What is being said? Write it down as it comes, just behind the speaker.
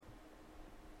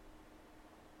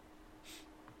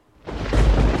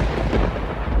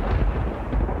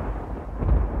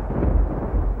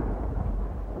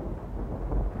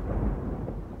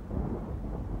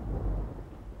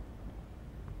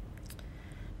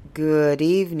Good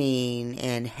evening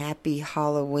and happy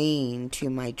Halloween to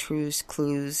my Trues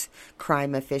Clues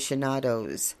crime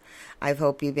aficionados. I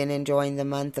hope you've been enjoying the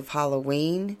month of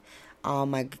Halloween, all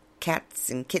my cats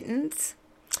and kittens.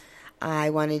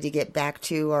 I wanted to get back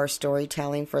to our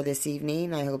storytelling for this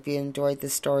evening. I hope you enjoyed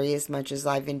the story as much as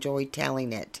I've enjoyed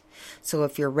telling it. So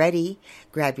if you're ready,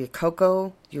 grab your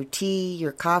cocoa, your tea,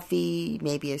 your coffee,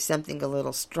 maybe something a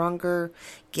little stronger,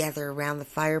 gather around the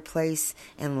fireplace,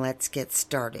 and let's get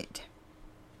started.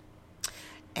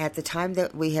 At the time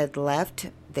that we had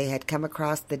left, they had come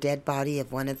across the dead body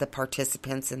of one of the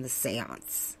participants in the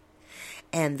seance.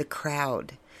 And the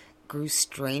crowd grew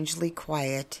strangely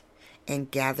quiet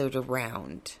and gathered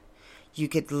around. You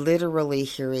could literally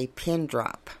hear a pin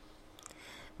drop.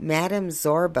 Madame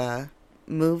Zorba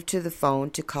moved to the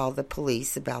phone to call the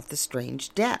police about the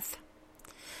strange death.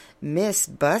 Miss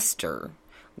Buster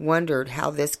wondered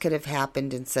how this could have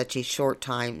happened in such a short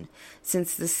time,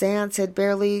 since the seance had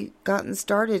barely gotten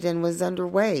started and was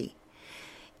underway.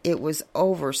 It was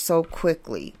over so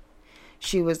quickly.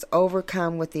 She was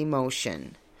overcome with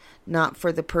emotion, not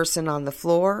for the person on the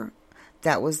floor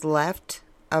that was left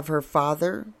of her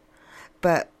father,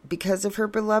 but because of her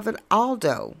beloved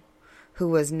Aldo, who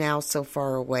was now so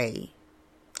far away.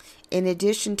 In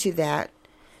addition to that,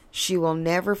 she will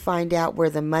never find out where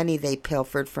the money they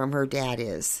pilfered from her dad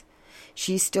is.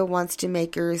 She still wants to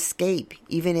make her escape,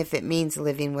 even if it means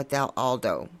living without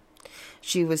Aldo.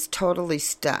 She was totally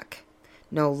stuck.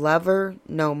 No lover,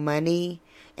 no money,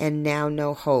 and now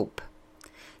no hope.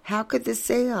 How could the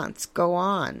seance go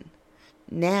on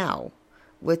now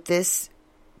with this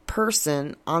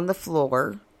person on the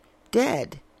floor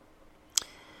dead?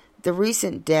 The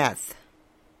recent death,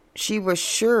 she was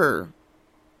sure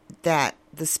that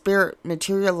the spirit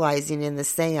materializing in the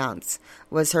seance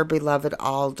was her beloved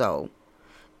Aldo,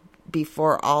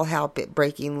 before all hell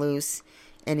breaking loose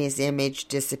and his image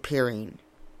disappearing.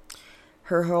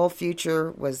 Her whole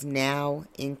future was now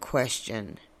in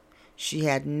question. She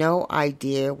had no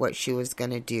idea what she was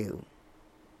going to do.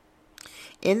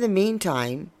 In the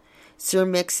meantime, Sir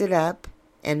Mix-It-Up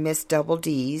and Miss Double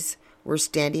D's were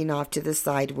standing off to the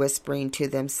side whispering to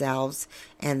themselves,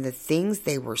 and the things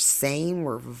they were saying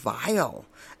were vile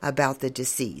about the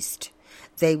deceased.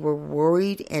 They were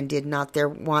worried and did not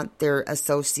want their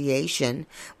association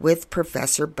with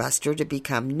Professor Buster to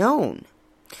become known.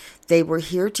 They were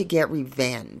here to get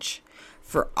revenge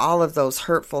for all of those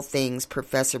hurtful things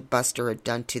Professor Buster had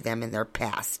done to them in their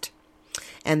past.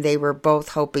 And they were both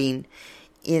hoping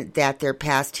that their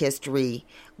past history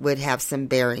would have some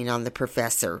bearing on the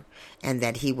professor and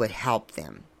that he would help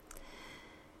them.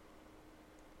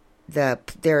 They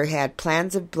had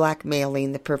plans of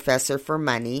blackmailing the professor for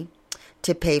money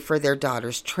to pay for their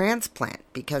daughter's transplant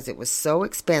because it was so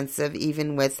expensive.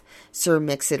 Even with Sir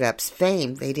Mix-It-Up's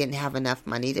fame, they didn't have enough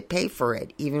money to pay for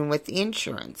it, even with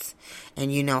insurance.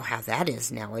 And you know how that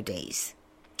is nowadays.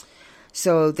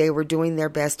 So they were doing their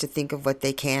best to think of what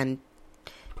they can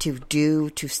to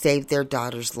do to save their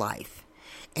daughter's life.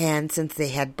 And since they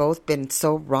had both been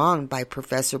so wronged by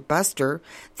Professor Buster,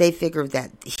 they figured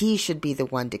that he should be the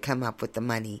one to come up with the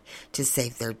money to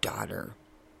save their daughter.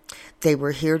 They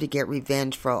were here to get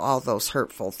revenge for all those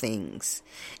hurtful things,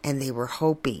 and they were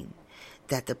hoping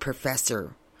that the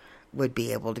professor would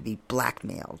be able to be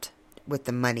blackmailed with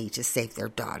the money to save their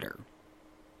daughter.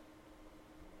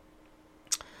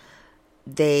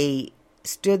 They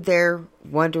stood there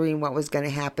wondering what was going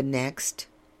to happen next,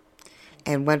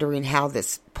 and wondering how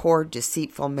this poor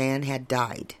deceitful man had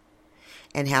died,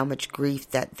 and how much grief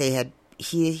that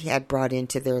he had brought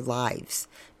into their lives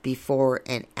before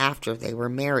and after they were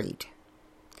married.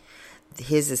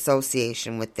 His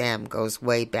association with them goes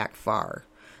way back far,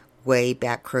 way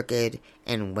back crooked,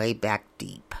 and way back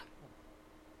deep.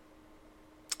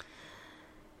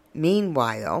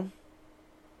 Meanwhile,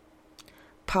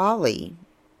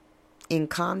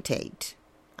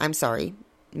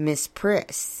 Miss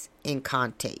Priss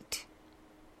Incantate.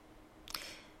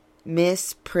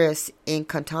 Miss Priss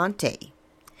Incantante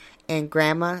and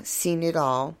Grandma Seen It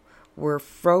All were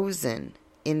frozen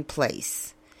in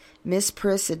place. Miss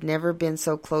Priss had never been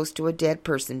so close to a dead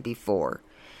person before,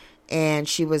 and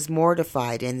she was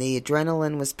mortified, and the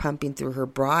adrenaline was pumping through her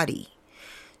body.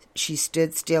 She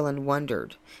stood still and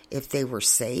wondered if they were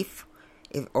safe,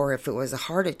 or if it was a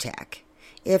heart attack.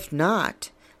 If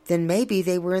not, then maybe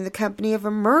they were in the company of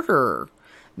a murderer.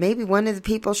 Maybe one of the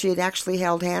people she had actually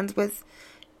held hands with,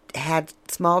 had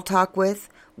small talk with,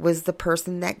 was the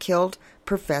person that killed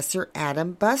Professor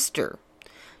Adam Buster.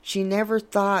 She never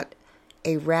thought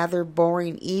a rather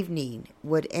boring evening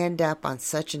would end up on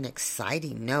such an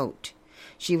exciting note.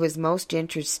 She was most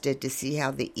interested to see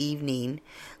how the evening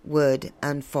would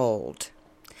unfold.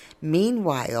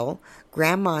 Meanwhile,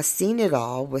 Grandma Seen It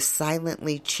All was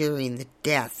silently cheering the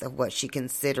death of what she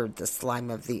considered the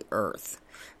slime of the earth,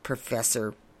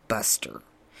 Professor Buster,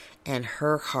 and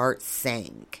her heart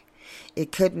sank.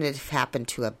 It couldn't have happened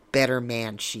to a better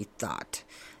man, she thought.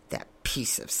 That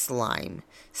piece of slime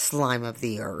of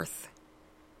the earth.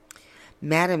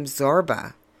 Madame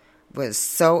Zorba was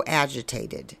so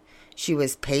agitated. She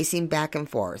was pacing back and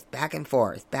forth,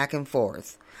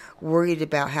 worried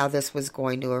about how this was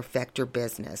going to affect her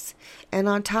business. And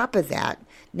on top of that,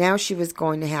 now she was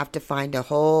going to have to find a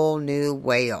whole new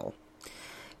whale,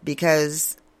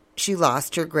 because she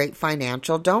lost her great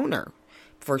financial donor,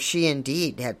 for she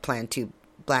indeed had planned to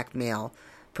blackmail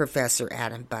Professor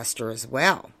Adam Buster as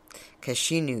well, because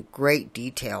she knew great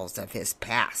details of his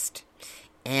past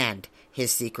and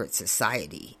his secret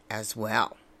society as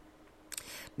well.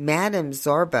 Madame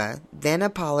Zorba then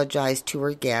apologized to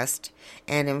her guest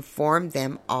and informed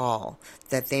them all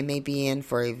that they may be in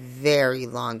for a very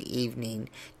long evening,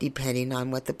 depending on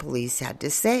what the police had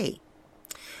to say.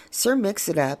 Sir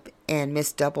Mix-It-Up and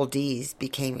Miss Double D's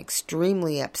became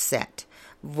extremely upset,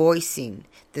 voicing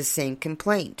the same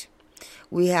complaint.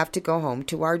 We have to go home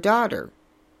to our daughter.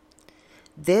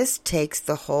 This takes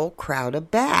the whole crowd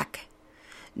aback.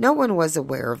 No one was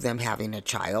aware of them having a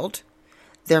child.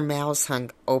 Their mouths hung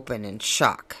open in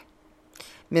shock.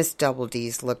 Miss Double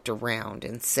D's looked around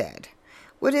and said,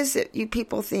 "What is it you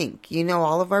people think? You know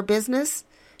all of our business?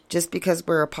 Just because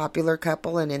we're a popular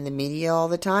couple and in the media all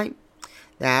the time?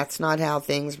 That's not how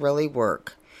things really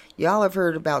work. Y'all have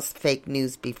heard about fake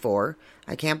news before.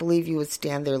 I can't believe you would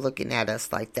stand there looking at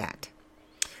us like that.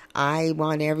 I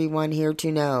want everyone here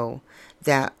to know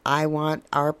that I want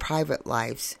our private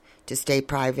lives to stay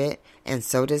private, and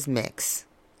so does Mix.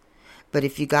 But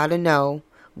if you gotta know,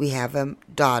 we have a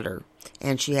daughter,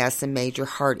 and she has some major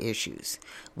heart issues.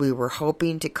 We were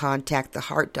hoping to contact the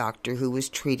heart doctor who was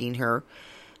treating her,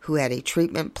 who had a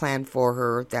treatment plan for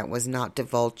her that was not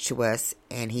divulged to us,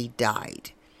 and he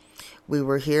died. We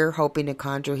were here hoping to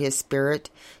conjure his spirit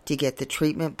to get the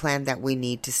treatment plan that we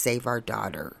need to save our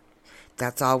daughter.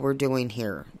 That's all we're doing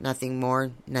here. Nothing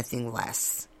more, nothing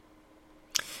less.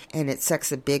 And it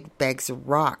sucks a big bags of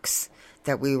rocks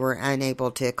that we were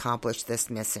unable to accomplish this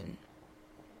mission."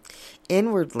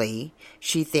 Inwardly,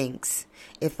 she thinks,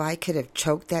 "If I could have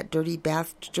choked that dirty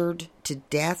bastard to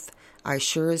death, I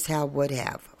sure as hell would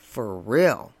have. For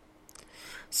real."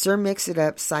 Sir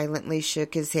Mix-It-Up silently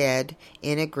shook his head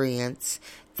in agreement,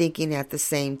 thinking at the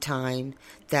same time,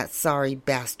 that sorry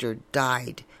bastard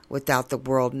died without the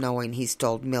world knowing he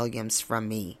stole millions from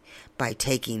me by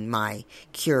taking my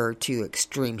cure to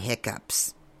extreme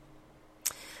hiccups.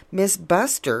 Miss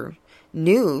Buster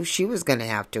knew she was going to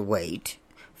have to wait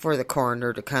for the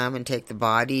coroner to come and take the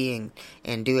body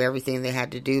and do everything they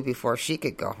had to do before she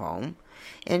could go home.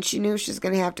 And she knew she was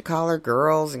going to have to call her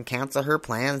girls and cancel her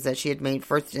plans that she had made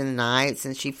first in the night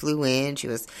since she flew in. She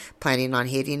was planning on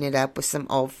hitting it up with some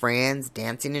old friends,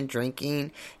 dancing and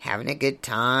drinking, having a good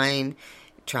time,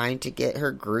 trying to get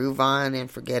her groove on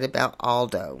and forget about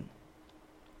Aldo.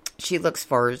 She looks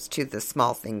forward to the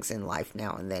small things in life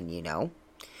now and then, you know.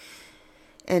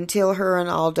 Until her and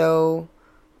Aldo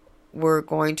were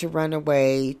going to run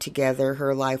away together,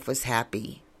 her life was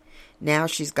happy. Now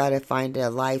she's got to find a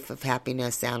life of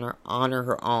happiness on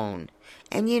her own.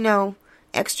 And you know,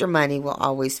 extra money will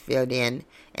always fit in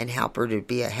and help her to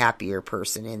be a happier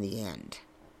person in the end.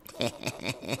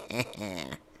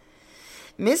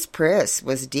 Miss Priss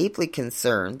was deeply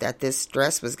concerned that this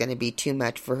stress was going to be too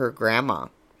much for her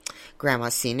Grandma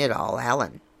Seen It All,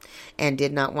 Ellen, and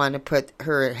did not want to put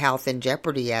her health in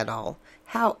jeopardy at all.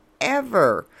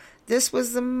 However, this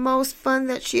was the most fun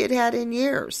that she had had in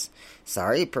years.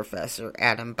 Sorry, Professor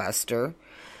Adam Buster.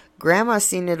 Grandma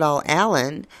Seen It All,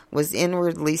 Ellen, was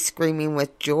inwardly screaming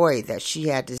with joy that she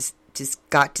had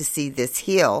got to see this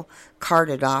heel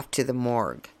carted off to the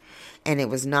morgue. And it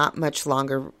was not much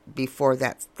longer before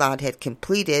that thought had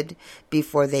completed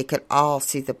before they could all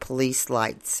see the police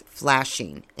lights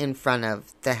flashing in front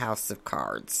of the House of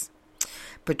Cards.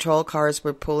 Patrol cars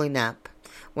were pulling up.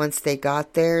 Once they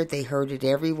got there, they herded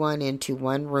everyone into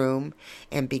one room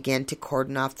and began to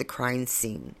cordon off the crime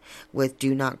scene with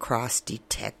do not cross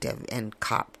detective and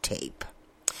cop tape.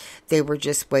 They were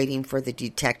just waiting for the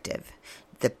detective,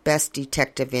 the best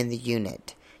detective in the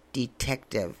unit,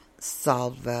 Detective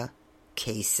Salva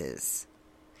Cases,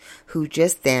 who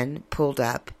just then pulled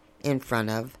up in front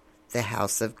of the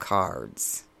House of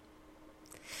Cards.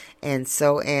 And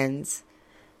so ends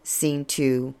Scene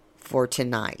 2 for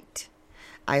tonight.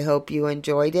 I hope you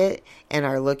enjoyed it and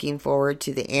are looking forward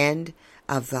to the end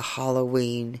of the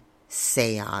Halloween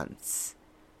seance.